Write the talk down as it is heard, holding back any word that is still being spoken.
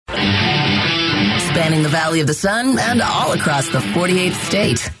spanning the Valley of the Sun and all across the 48th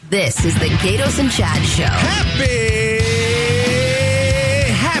state. This is the Gatos and Chad Show.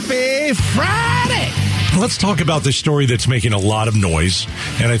 Happy Friday! Let's talk about this story that's making a lot of noise,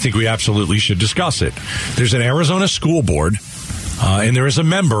 and I think we absolutely should discuss it. There's an Arizona school board, and there is a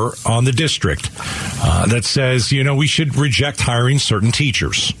member on the district that says, we should reject hiring certain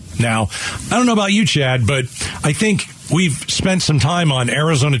teachers. Now, I don't know about you, Chad, but I think we've spent some time on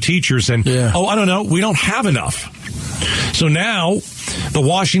Arizona teachers, and, I don't know, we don't have enough. So now, the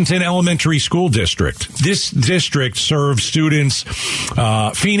Washington Elementary School District. This district serves students,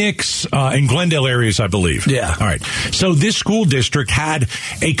 Phoenix and Glendale areas, I believe. Yeah. All right. So this school district had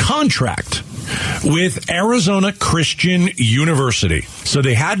a contract with Arizona Christian University. So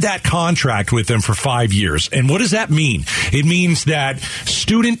they had that contract with them for 5 years. And what does that mean? It means that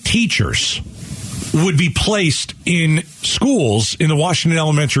student teachers would be placed in schools in the Washington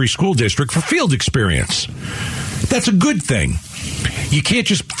Elementary School District for field experience. That's a good thing. You can't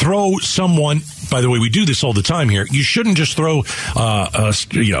just throw someone. By the way, we do this all the time here. You shouldn't just throw,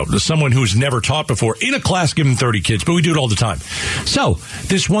 someone who's never taught before in a class given 30 kids, but we do it all the time. So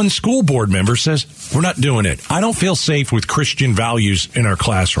this one school board member says, we're not doing it. I don't feel safe with Christian values in our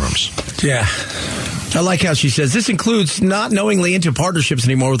classrooms. Yeah. I like how she says this includes not knowingly into partnerships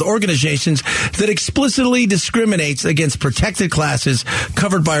anymore with organizations that explicitly discriminates against protected classes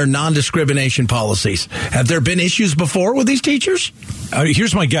covered by our non-discrimination policies. Have there been issues before with these teachers?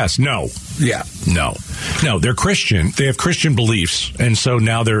 Here's my guess. No. Yeah. No, they're Christian. They have Christian beliefs, and so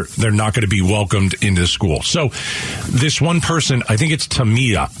now they're not going to be welcomed into school. So this one person, I think it's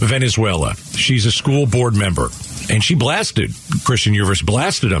Tamia, Venezuela. She's a school board member, and she blasted Christian University,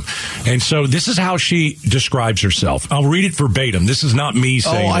 blasted them. And so this is how she describes herself. I'll read it verbatim. This is not me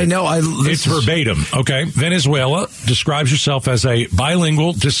saying I know. It's verbatim, okay? Venezuela describes herself as a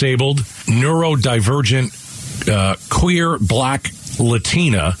bilingual, disabled, neurodivergent, queer, black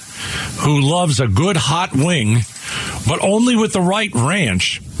Latina who loves a good hot wing, but only with the right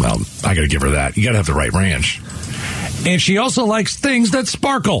ranch. Well, I got to give her that. You got to have the right ranch. And she also likes things that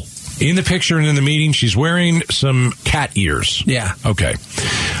sparkle. In the picture and in the meeting, she's wearing some cat ears. Yeah. Okay.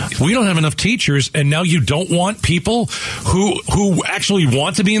 We don't have enough teachers, and now you don't want people who actually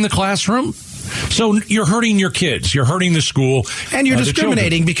want to be in the classroom? So you're hurting your kids. You're hurting the school. And you're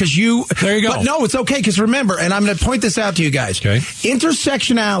discriminating because you... There you go. But no, it's okay, because remember, and I'm going to point this out to you guys. Okay.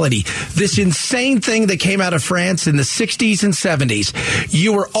 Intersectionality, this insane thing that came out of France in the 60s and 70s.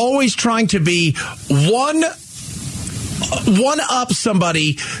 You were always trying to be one up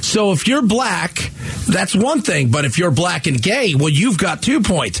somebody. So if you're black, that's one thing. But if you're black and gay, well, you've got 2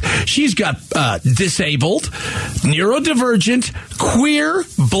 points. She's got disabled, neurodivergent, queer,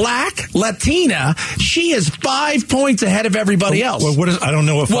 black, Latina. She is 5 points ahead of everybody else. Well, I don't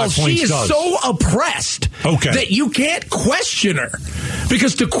know what 5 points does. Well, she is so oppressed that you can't question her.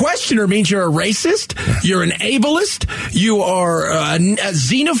 Because to question her means you're a racist, you're an ableist, you are a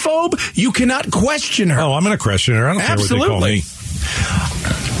xenophobe. You cannot question her. Oh, I'm going to question her. I don't care what they call me.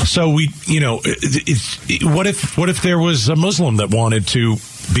 So what if there was a Muslim that wanted to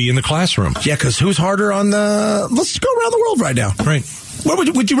be in the classroom? Yeah, because who's harder on the... Let's go around the world right now. Right.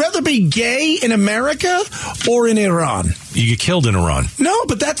 Would you rather be gay in America or in Iran? You get killed in Iran. No,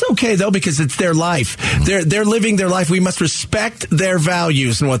 but that's okay, though, because it's their life. They're living their life. We must respect their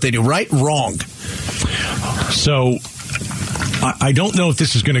values and what they do. Right? Wrong. So... I don't know if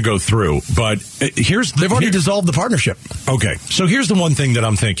this is going to go through, but they've already dissolved the partnership. Okay. So here's the one thing that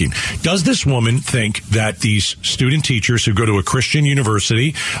I'm thinking. Does this woman think that these student teachers who go to a Christian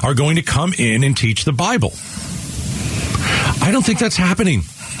university are going to come in and teach the Bible? I don't think that's happening.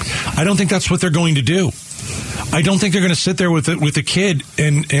 I don't think that's what they're going to do. I don't think they're going to sit there with a kid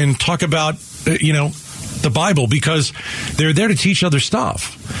and talk about, the Bible, because they're there to teach other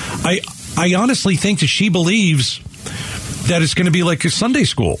stuff. I honestly think that she believes that it's going to be like a Sunday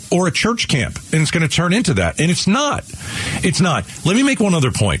school or a church camp, and it's going to turn into that. And it's not. It's not. Let me make one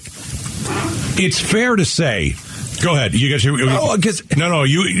other point. It's fair to say... Go ahead. You guys. I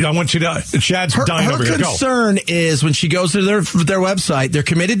want you to. Chad's dying over here. Her concern is when she goes to their website, they're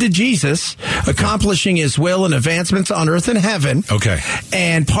committed to Jesus, accomplishing His will and advancements on earth and heaven. Okay.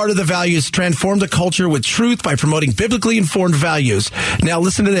 And part of the value is transform the culture with truth by promoting biblically informed values. Now,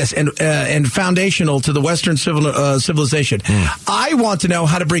 listen to this, and foundational to the Western civilization. I want to know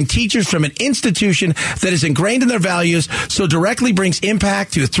how to bring teachers from an institution that is ingrained in their values, so directly brings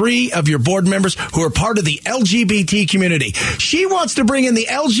impact to 3 of your board members who are part of the LGBT LGBT community. She wants to bring in the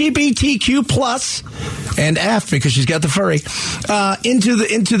LGBTQ plus and F, because she's got the furry,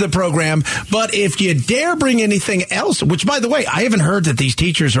 into the program. But if you dare bring anything else, which, by the way, I haven't heard that these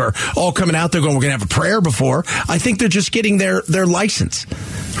teachers are all coming out there going, we're going to have a prayer before. I think they're just getting their license,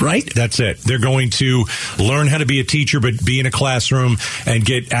 right? That's it. They're going to learn how to be a teacher, but be in a classroom and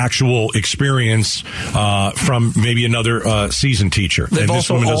get actual experience from maybe another seasoned teacher. They've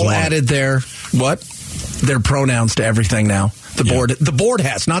also all added their pronouns to everything now. The board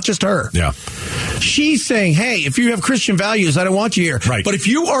has, not just her. Yeah. She's saying, hey, if you have Christian values, I don't want you here. Right. But if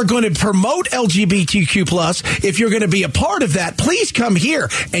you are going to promote LGBTQ+, if you're going to be a part of that, please come here.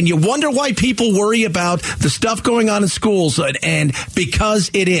 And you wonder why people worry about the stuff going on in schools, and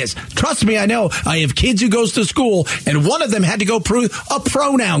because it is. Trust me, I know. I have kids who goes to school, and one of them had to go a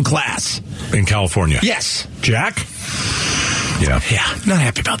pronoun class. In California? Yes. Jack? Yeah, not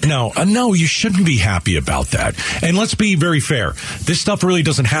happy about that. No, you shouldn't be happy about that. And let's be very fair. This stuff really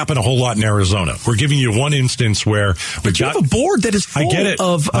doesn't happen a whole lot in Arizona. We're giving you one instance where you have a board that is full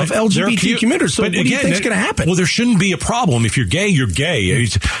of LGBT communities. So what do you think is going to happen? Well, there shouldn't be a problem. If you're gay, you're gay.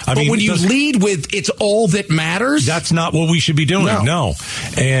 But when you lead with it's all that matters, that's not what we should be doing. No.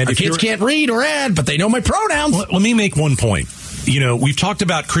 And our kids can't read or add, but they know my pronouns. Let me make one point. We've talked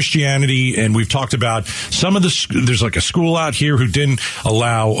about Christianity, and we've talked about there's like a school out here who didn't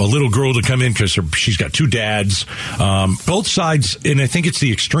allow a little girl to come in because she's got two dads. Both sides, and I think it's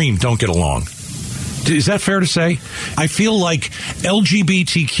the extreme, don't get along. Is that fair to say? I feel like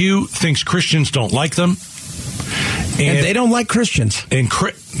LGBTQ thinks Christians don't like them. And they don't like Christians.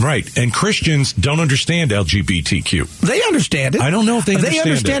 Right. And Christians don't understand LGBTQ. They understand it. I don't know if they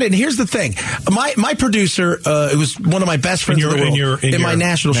understand it. And here's the thing. My producer, it was one of my best friends in the world, in my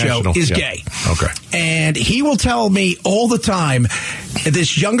national show, is gay. Okay. And he will tell me all the time,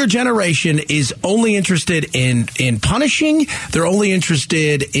 this younger generation is only interested in punishing. They're only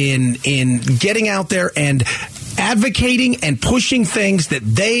interested in getting out there and advocating and pushing things that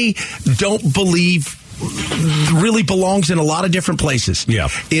they don't believe really belongs in a lot of different places. Yeah.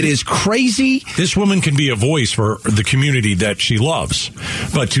 It is crazy. This woman can be a voice for the community that she loves.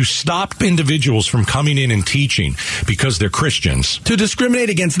 But to stop individuals from coming in and teaching because they're Christians, to discriminate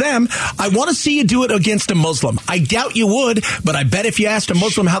against them, I want to see you do it against a Muslim. I doubt you would, but I bet if you asked a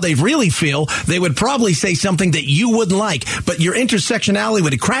Muslim how they really feel, they would probably say something that you wouldn't like. But your intersectionality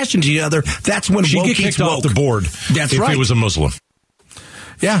would crash into each other. That's when she'd get kicked off the board. That's if it was a Muslim.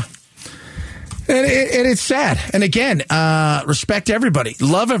 Yeah. And it's sad. And again, respect everybody.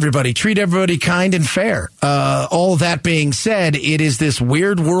 Love everybody. Treat everybody kind and fair. All that being said, it is this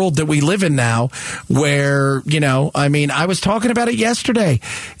weird world that we live in now where, I was talking about it yesterday.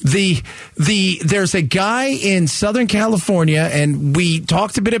 There's a guy in Southern California, and we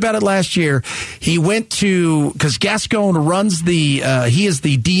talked a bit about it last year. He went because Gascon runs he is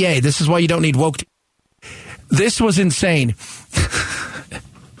the DA. This is why you don't need woke. This was insane.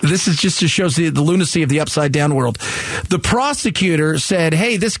 This is just shows the lunacy of the upside down world. The prosecutor said,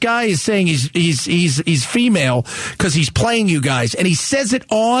 "Hey, this guy is saying he's female because he's playing you guys," and he says it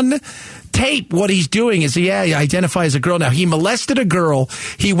on tape. What he's doing is he identifies as a girl. Now, he molested a girl.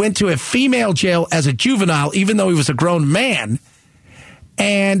 He went to a female jail as a juvenile, even though he was a grown man.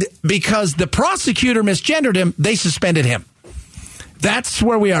 And because the prosecutor misgendered him, they suspended him. That's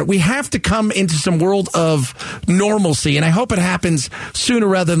where we are. We have to come into some world of normalcy, and I hope it happens sooner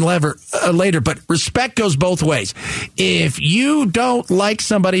rather than later. But respect goes both ways. If you don't like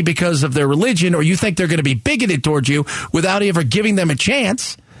somebody because of their religion, or you think they're going to be bigoted towards you without ever giving them a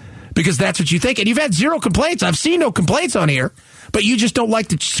chance, because that's what you think, and you've had zero complaints. I've seen no complaints on here, but you just don't like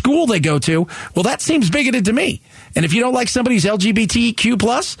the school they go to. Well, that seems bigoted to me. And if you don't like somebody who's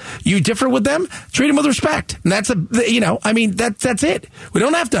LGBTQ+, you differ with them, treat them with respect. And that's that's it. We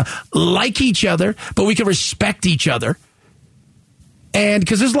don't have to like each other, but we can respect each other. And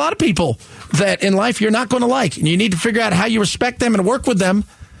because there's a lot of people that in life you're not going to like, and you need to figure out how you respect them and work with them,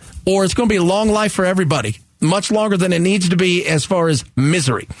 or it's going to be a long life for everybody. Much longer than it needs to be as far as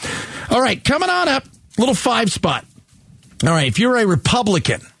misery. All right, coming on up, little 5 spot. All right, if you're a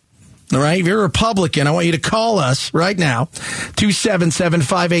Republican, all right, if you're a Republican, I want you to call us right now,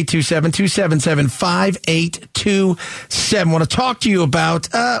 277-5827, 277-5827. I want to talk to you about,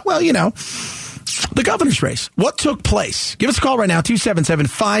 the governor's race. What took place? Give us a call right now,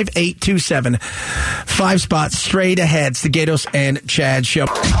 277-5827. 5 spots straight ahead. It's the Gatos and Chad Show.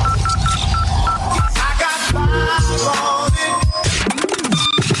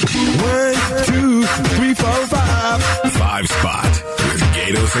 One, 2, 3, 4, 5. 5 spot with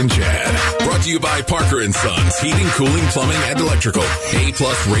Gatos and Chad. Brought to you by Parker & Sons. Heating, cooling, plumbing, and electrical.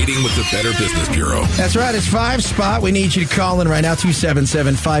 A-plus rating with the Better Business Bureau. That's right. It's 5 Spot. We need you to call in right now,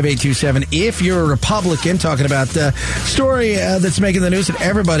 277-5827. If you're a Republican, talking about the story that's making the news that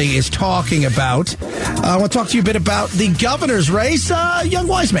everybody is talking about. I want to talk to you a bit about the governor's race. Young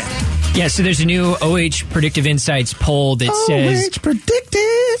wise man. Yeah, so there's a new OH Predictive Insights poll that says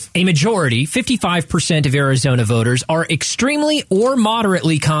Predictive. a majority, 55% of Arizona voters, are extremely or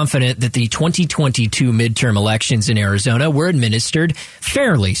moderately confident that the 2022 midterm elections in Arizona were administered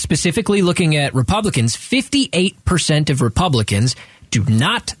fairly. Specifically looking at Republicans, 58% of Republicans do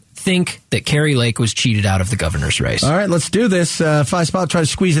not think that Kari Lake was cheated out of the governor's race. All right, let's do this. 5 Spot, try to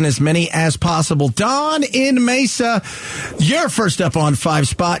squeeze in as many as possible. Don in Mesa, you're first up on 5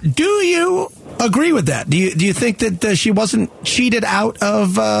 Spot. Do you agree with that? Do you think that she wasn't cheated out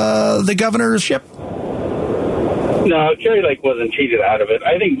of the governorship? No, Kari Lake wasn't cheated out of it.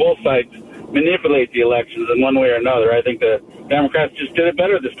 I think both sides manipulate the elections in one way or another. I think the Democrats just did it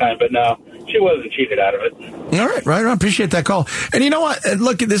better this time, but no, she wasn't cheated out of it. All right, right. I appreciate that call. And you know what?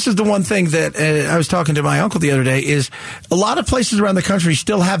 Look, this is the one thing that I was talking to my uncle the other day is a lot of places around the country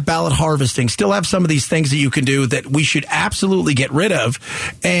still have ballot harvesting, still have some of these things that you can do that we should absolutely get rid of.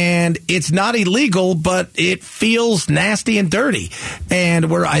 And it's not illegal, but it feels nasty and dirty. And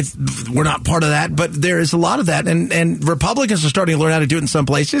we're not part of that, but there is a lot of that. And Republicans are starting to learn how to do it in some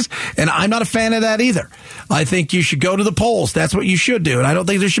places. And I'm not a fan of that either. I think you should go to the polls. That's what you should do. And I don't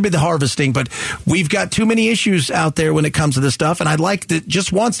think there should be the harvesting, but we've got too many issues out there when it comes to this stuff. And I'd like to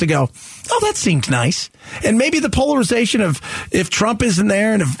just once to go, oh, that seems nice. And maybe the polarization of if Trump isn't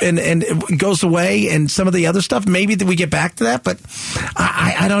there and it goes away and some of the other stuff, maybe that we get back to that. But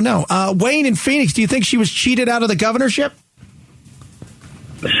I don't know. Wayne in Phoenix, do you think she was cheated out of the governorship?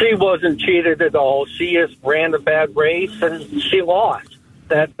 She wasn't cheated at all. She just ran a bad race and she lost.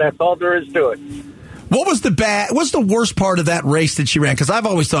 That's all there is to it. What's the worst part of that race that she ran? Because I've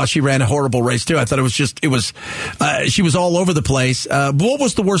always thought she ran a horrible race too. I thought she was all over the place. What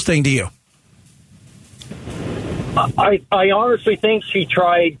was the worst thing to you? I honestly think she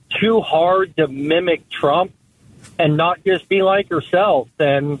tried too hard to mimic Trump and not just be like herself.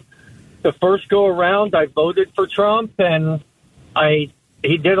 And the first go around, I voted for Trump, and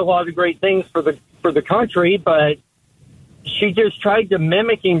he did a lot of great things for the country, but she just tried to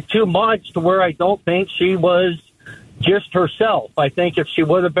mimic him too much to where I don't think she was just herself. I think if she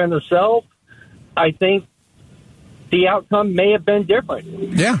would have been herself, I think the outcome may have been different.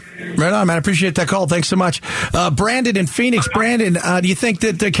 Yeah, right on, man. I appreciate that call. Thanks so much. Brandon in Phoenix. Brandon, do you think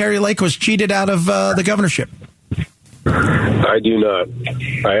that Kari Lake was cheated out of the governorship? I do not.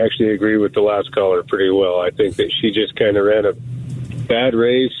 I actually agree with the last caller pretty well. I think that she just kind of ran a bad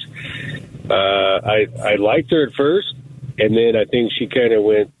race. I liked her at first. And then I think she kind of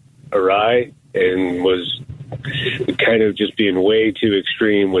went awry and was kind of just being way too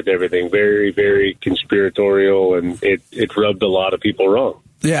extreme with everything. Very, very conspiratorial, and it rubbed a lot of people wrong.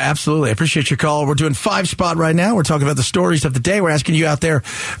 Yeah, absolutely. I appreciate your call. We're doing 5 Spot right now. We're talking about the stories of the day. We're asking you out there,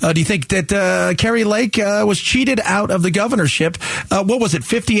 do you think that Kari Lake was cheated out of the governorship? What was it,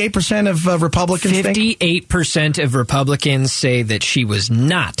 58% of Republicans 58% of Republicans say that she was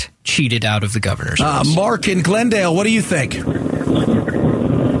not cheated out of the governor's race. Mark in Glendale, what do you think?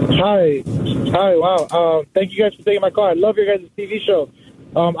 Hi, wow. Thank you guys for taking my call. I love your guys' TV show.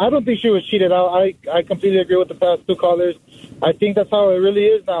 I don't think she was cheated out. I completely agree with the past two callers. I think that's how it really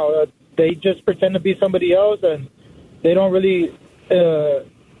is now. They just pretend to be somebody else, and they don't really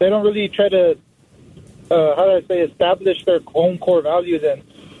try to establish their own core values. And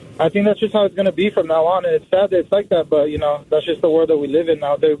I think that's just how it's going to be from now on. And it's sad that it's like that, but that's just the world that we live in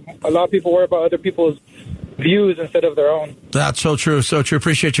now. A lot of people worry about other people's views instead of their own. That's so true, so true.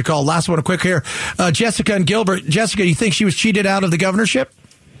 Appreciate your call. Last one, quick here. Jessica and Gilbert. Jessica, you think she was cheated out of the governorship?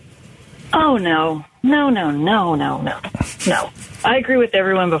 Oh, no. I agree with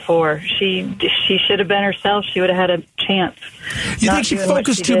everyone before. She should have been herself. She would have had a chance. You think she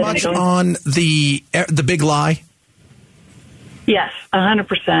focused too much on the big lie? Yes,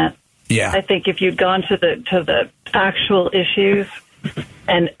 100%. Yeah. I think if you'd gone to the actual issues,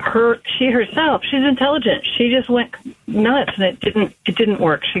 and she herself, she's intelligent. She just went nuts, and it didn't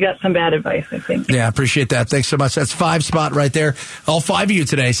work. She got some bad advice, I think. Yeah, appreciate that. Thanks so much. That's 5 Spot right there. All 5 of you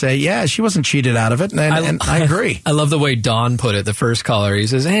today say, yeah, she wasn't cheated out of it, and I agree. I love the way Don put it, the first caller. He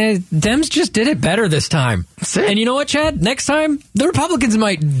says, hey, Dems just did it better this time. And you know what, Chad? Next time, the Republicans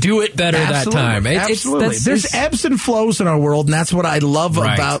might do it better that time. Absolutely. There's ebbs and flows in our world, and that's what I love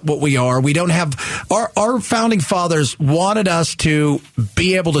about what we are. We don't have Our founding fathers wanted us to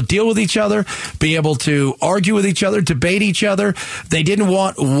be able to deal with each other, be able to argue with each other, debate each other. They didn't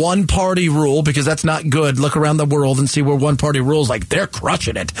want one party rule because that's not good. Look around the world and see where one party rules, like they're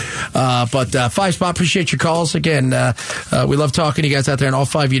crushing it. But 5 Spot, appreciate your calls. Again, we love talking to you guys out there, and all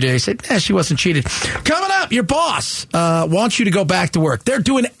 5 of you today said, she wasn't cheated. Coming up, your boss wants you to go back to work. They're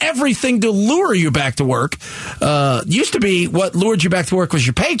doing everything to lure you back to work. Used to be what lured you back to work was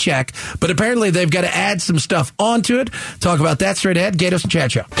your paycheck, but apparently they've got to add some stuff onto it. Talk about that straight ahead. Gatos and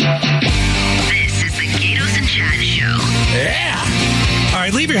Chad Show. This is the Gatos and Chad Show. Yeah. All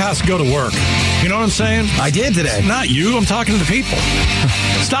right, leave your house and go to work. You know what I'm saying? I did today. Not you. I'm talking to the people.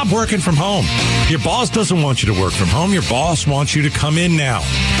 Stop working from home. Your boss doesn't want you to work from home. Your boss wants you to come in now.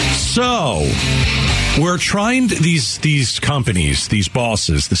 So we're trying to, these companies, these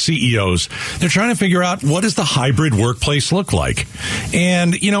bosses, the CEOs, they're trying to figure out what does the hybrid workplace look like.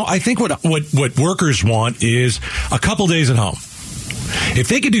 And, I think what workers want is a couple days at home. If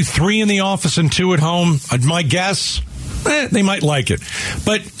they could do 3 in the office and 2 at home, my guess, they might like it.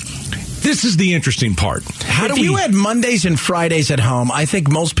 But this is the interesting part. If you had Mondays and Fridays at home, I think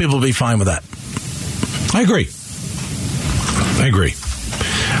most people would be fine with that. I agree.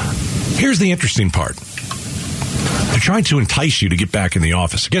 Here's the interesting part. They're trying to entice you to get back in the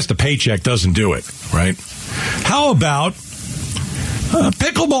office. I guess the paycheck doesn't do it, right? How about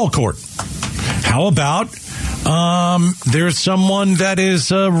pickleball court? How about there's someone that is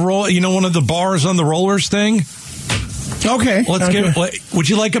one of the bars on the rollers thing? Okay. Would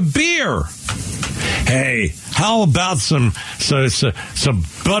you like a beer? Hey, how about some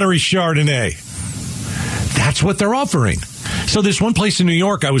buttery Chardonnay? That's what they're offering. So this one place in New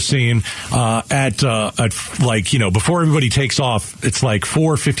York I was seeing before everybody takes off, it's like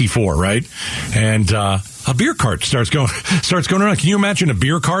 4:54, right? And a beer cart starts going around. Can you imagine a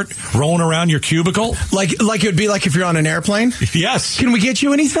beer cart rolling around your cubicle? Like it would be like if you're on an airplane? Yes. Can we get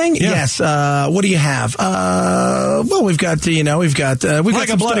you anything? Yeah. Yes. What do you have? Well, we've got like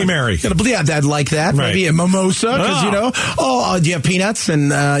a Bloody Mary. I'd like that. Right. Maybe a mimosa, because do you have peanuts?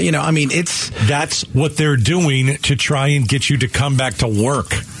 And that's what they're doing to try and get you to come back to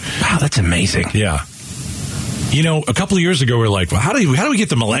work. Wow, that's amazing. Yeah. A couple of years ago, we were like, well, how do we get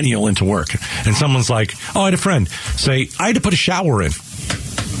the millennial into work? And someone's like, I had a friend say, I had to put a shower in.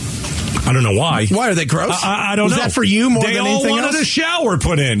 I don't know why. Why are they gross? I don't know. Was that for you more than anything else? They all wanted a shower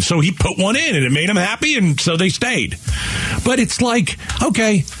put in, so he put one in, and it made him happy, and so they stayed. But it's like,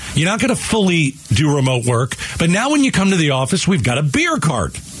 okay, you're not going to fully do remote work, but now when you come to the office, we've got a beer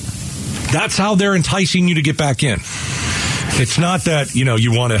cart. That's how they're enticing you to get back in. It's not that,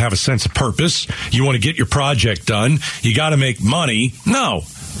 you want to have a sense of purpose. You want to get your project done. You got to make money. No.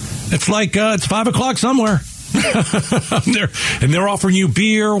 It's like it's 5 o'clock somewhere. They're offering you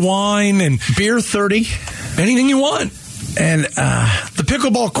beer, wine, and beer 30. Anything you want. And the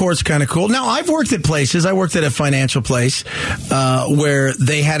pickleball court's kind of cool. Now, I've worked at places. I worked at a financial place where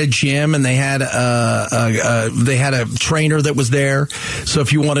they had a gym and they had a trainer that was there. So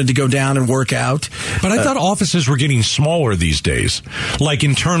if you wanted to go down and work out. But I thought offices were getting smaller these days, like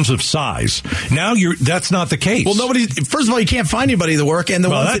in terms of size. Now that's not the case. Well, first of all, you can't find anybody to work, and the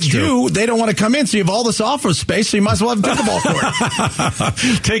ones that do, they don't want to come in. So you have all this office space, so you might as well have a pickleball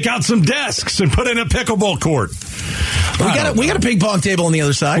court. Take out some desks and put in a pickleball court. We got a ping pong table on the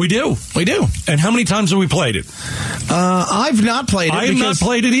other side. We do. And how many times have we played it? I've not played it. I have not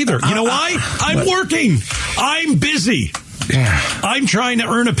played it either. You know why? I'm working. I'm busy. Yeah. I'm trying to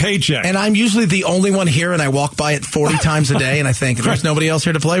earn a paycheck. And I'm usually the only one here, and I walk by it 40 times a day, and I think, there's nobody else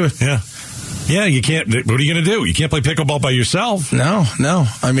here to play with. Yeah. Yeah, you can't. What are you going to do? You can't play pickleball by yourself. No.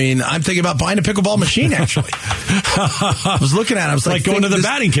 I mean, I'm thinking about buying a pickleball machine, actually. I was looking at it. I was like going to the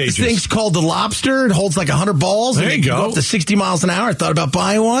batting cages. This thing's called the Lobster. It holds like 100 balls. There you go. Up to 60 miles an hour. I thought about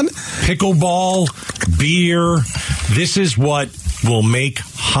buying one. Pickleball, beer. This is what will make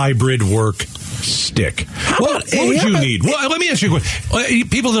hybrid work stick. What would you need? Well, let me ask you a question.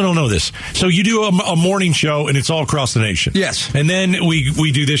 People that don't know this. So you do a morning show, and it's all across the nation. Yes. And then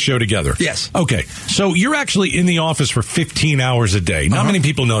we do this show together. Yes. Okay. So you're actually in the office for 15 hours a day. Not many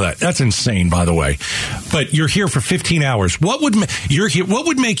people know that. That's insane, by the way. But you're here for 15 hours. What would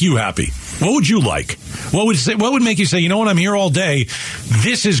make you happy? What would you like? What would make you say, you know what, I'm here all day.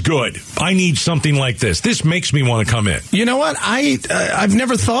 This is good. I need something like this. This makes me want to come in. You know what? I've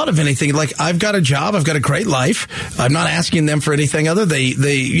never thought of anything. Like, I've got a job. I've got a great life. I'm not asking them for anything other. They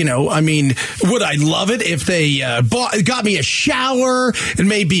you know, I mean, would I love it if they got me a shower and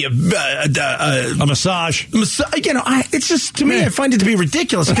maybe a massage? You know, it's just, to me, I find it to be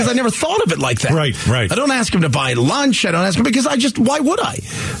ridiculous because I never thought of it like that. Right. I don't ask them to buy lunch. I don't ask them because why would I?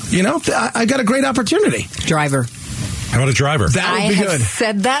 You know, I got a great opportunity. Driver. How about a driver? That would be good. I have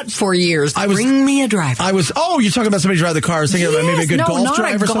said that for years. Bring me a driver. You're talking about somebody drive the car. I was thinking about maybe a good golf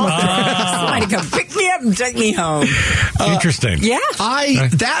driver or something. Somebody come pick me up and take me home. Interesting. Yeah.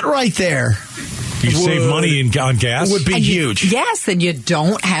 That right there. You save money on gas? Would be huge. Yes, and you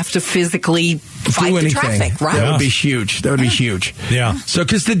don't have to physically fight the traffic, right? That would be huge. That would be huge. Yeah. So,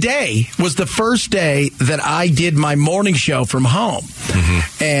 because today was the first day that I did my morning show from home.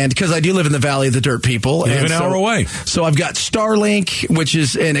 Mm-hmm. And because I do live in the Valley of the Dirt People. You live an hour away. So I've got Starlink, which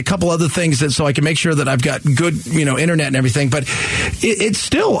is, and a couple other things so I can make sure that I've got good, internet and everything. But it's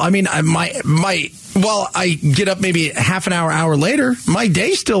still, I mean, while I get up maybe half an hour later, my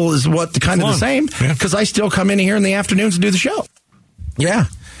day still is the same because I still come in here in the afternoons and do the show. Yeah.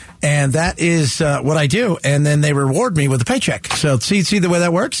 And that is what I do. And then they reward me with a paycheck. So see the way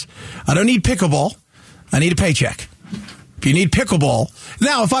that works? I don't need pickleball. I need a paycheck. If you need pickleball.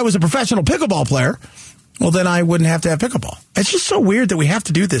 Now, if I was a professional pickleball player, well, then I wouldn't have to have pickleball. It's just so weird that we have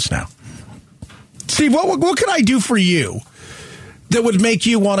to do this now. Steve, what can I do for you that would make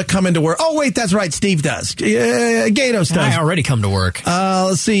you want to come into work? Oh, wait, that's right. Steve does. Gatos does. I already come to work.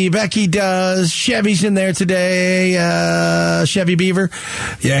 Let's see. Becky does. Chevy's in there today. Chevy Beaver.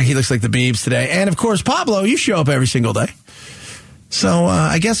 Yeah, he looks like the Beebs today. And, of course, Pablo, you show up every single day. So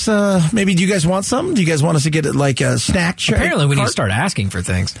I guess maybe do you guys want something? Do you guys want us to get like a snack? Apparently we need to start asking for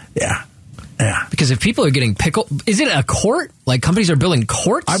things. Yeah. Because if people are getting pickled, is it a court? Like companies are building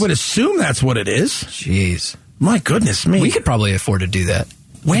courts? I would assume that's what it is. Jeez. My goodness me. We could probably afford to do that.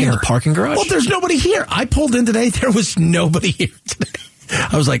 Where? In the parking garage? Well, there's nobody here. I pulled in today. There was nobody here today.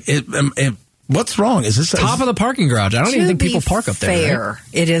 I was like, what's wrong? Is this top of the parking garage? I don't even think people park up there. Right?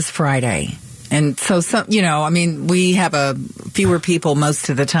 It is Friday. And so, we have fewer people most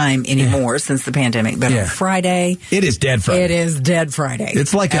of the time anymore since the pandemic. But on Friday... It is dead Friday. It is dead Friday.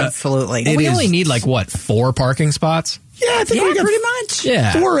 It's like absolutely. We only need 4 parking spots? Yeah, I think we got pretty much.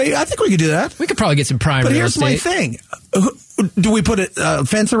 Yeah. 4 or 8. I think we could do that. We could probably get some prime real estate. But here's my thing. Do we put a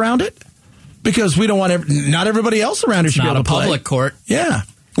fence around it? Because we don't want... not everybody else around here should be able to play. Not a public court. Yeah.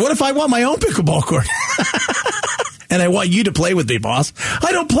 What if I want my own pickleball court? And I want you to play with me, boss.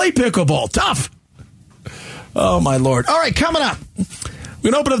 I don't play pickleball. Tough. Oh, my Lord. All right, coming up.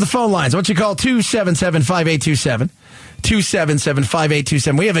 We're going to open up the phone lines. Why don't you call 277-5827.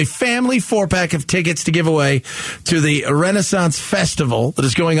 277-5827. We have a family 4-pack of tickets to give away to the Renaissance Festival that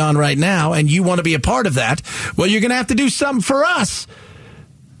is going on right now, and you want to be a part of that. Well, you're going to have to do something for us.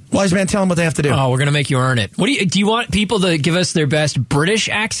 Wise man, tell them what they have to do. Oh, we're going to make you earn it. Do you want people to give us their best British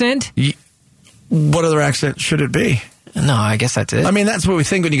accent? What other accent should it be? No, I guess that's it. I mean, that's what we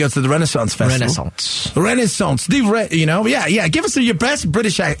think when you go to the Renaissance Festival. Renaissance. Yeah. Give us your best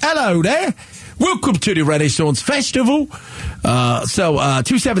British accent. Hello there. Welcome to the Renaissance Festival.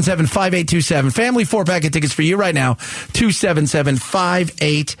 277-5827. Family 4-pack of tickets for you right now.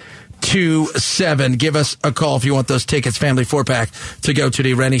 277-5827. Give us a call if you want those tickets. Family 4-pack to go to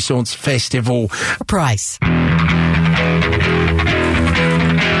the Renaissance Festival. Price.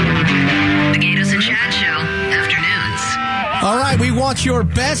 All right, we want your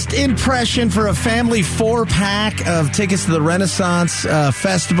best impression for a family 4-pack of tickets to the Renaissance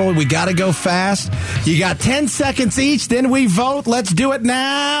Festival. We got to go fast. You got 10 seconds each, then we vote. Let's do it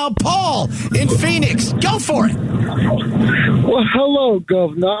now. Paul in Phoenix, go for it. Well, hello,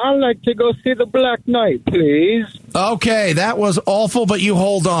 Governor. I'd like to go see the Black Knight, please. Okay, that was awful, but you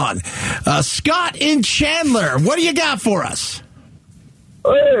hold on. Scott in Chandler, what do you got for us? Hey,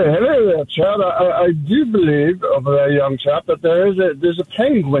 hello there, Chad. I do believe, over there, young chap, that there's a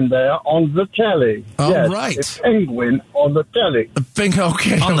penguin there on the telly. Right. A penguin on the telly.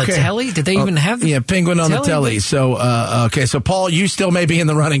 On the telly? Did they even have penguin on the telly. So, so Paul, you still may be in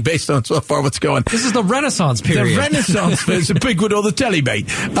the running based on so far what's going. This is the Renaissance period. The Renaissance. There's a penguin on the telly, mate.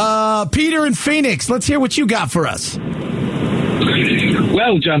 Peter in Phoenix, let's hear what you got for us.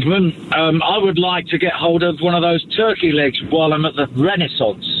 Well, gentlemen, I would like to get hold of one of those turkey legs while I'm at the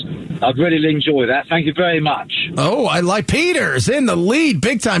Renaissance. I'd really enjoy that. Thank you very much. Oh, I like Peter's in the lead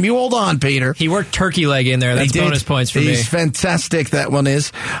big time. You hold on, Peter. He worked turkey leg in there. That's bonus points for me. He's fantastic, that one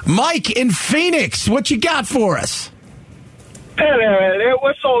is. Mike in Phoenix, what you got for us? Hello.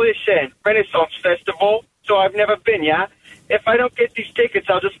 What's all this then? Renaissance Festival? So I've never been, yeah? If I don't get these tickets,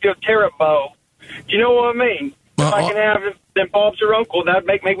 I'll just feel terrible. Do you know what I mean? If I can have then Bob's your uncle, that'd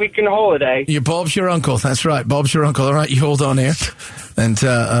make my weekend holiday. Your Bob's your uncle. That's right. Bob's your uncle. All right, you hold on here. And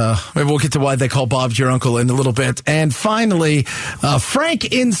maybe we'll get to why they call Bob's your uncle in a little bit. And finally,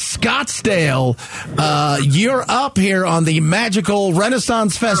 Frank in Scottsdale, you're up here on the magical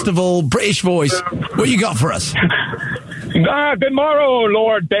Renaissance Festival British Voice. What you got for us? Good morrow,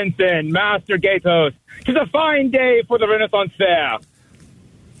 Lord Benson, Master Gatos. It's a fine day for the Renaissance Fair.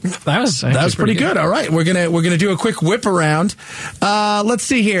 That was pretty good. All right, we're gonna do a quick whip around. Let's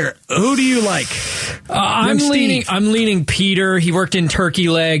see here. Who do you like? I'm leaning Peter. He worked in turkey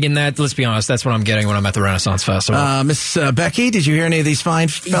leg, and that. Let's be honest, that's what I'm getting when I'm at the Renaissance Festival. Miss Becky, did you hear any of these fine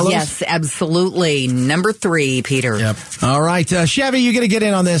fellows? Yes, absolutely. Number 3, Peter. Yep. All right, Chevy, you got to get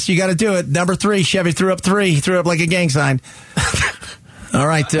in on this. You got to do it. Number 3, Chevy threw up 3. He threw up like a gang sign. All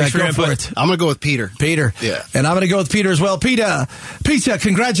right, go for it. I'm going to go with Peter. Peter. Yeah. And I'm going to go with Peter as well. Peter,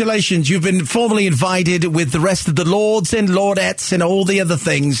 congratulations. You've been formally invited with the rest of the lords and lordettes and all the other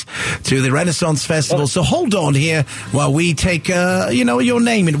things to the Renaissance Festival. So hold on here while we take, your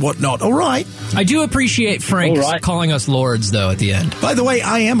name and whatnot. All right. I do appreciate Frank calling us lords, though, at the end. By the way,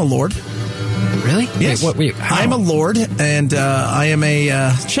 I am a lord. Really? Yes. Wait, I'm a lord, and I am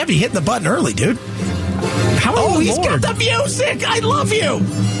a... Chevy, hitting the button early, dude. How are you he's Lord? got the music. I love you.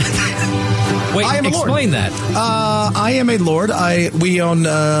 Wait, I am explain that. I am a lord. We own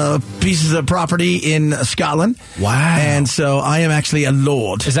pieces of property in Scotland. Wow. And so I am actually a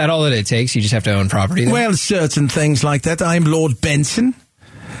lord. Is that all that it takes? You just have to own property there? Well, certain things like that. I'm Lord Benson,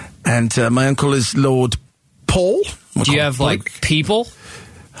 and my uncle is Lord Paul. Do you have, people?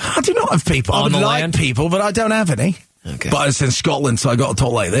 I do not have people. I would like people, but I don't have any. Okay. But it's in Scotland, so I got to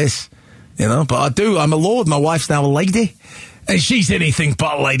talk like this. But I do. I'm a lord. My wife's now a lady. And she's anything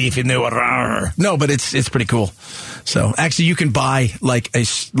but a lady if you knew her. No, but it's pretty cool. So, actually, you can buy, like a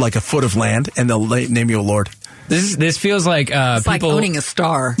foot of land, and they'll name you a lord. This feels like it's people... like owning a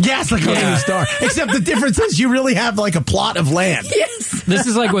star. Yeah, it's like owning a star. Except the difference is you really have, like, a plot of land. Yes. This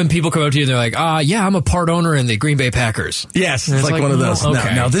is like when people come up to you and they're like, I'm a part owner in the Green Bay Packers. Yes, it's like one of those.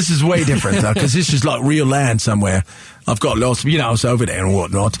 Okay. No, this is way different, because this is like real land somewhere. I've got lots of, it's over there and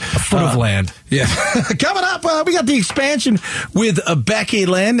whatnot. A foot of land. Yeah. Coming up, we got the expansion with Becky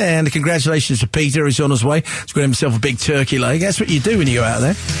Lynn, and congratulations to Peter. He's on his way. He's got himself a big turkey leg. That's what you do when you go out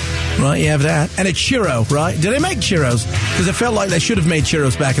there. Right, you have that. And a churro, right? Do they make churros? Because it felt like they should have made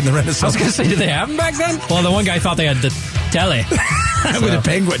churros back in the Renaissance. I was going to say, did they have them back then? Well, the one guy thought they had the telly. With a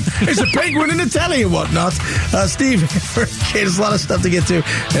penguin. There's a penguin in the telly and whatnot. Steve, there's a lot of stuff to get to.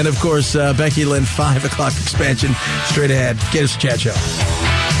 And, of course, Becky Lynn, 5 o'clock expansion. Straight ahead. Get us a chat show.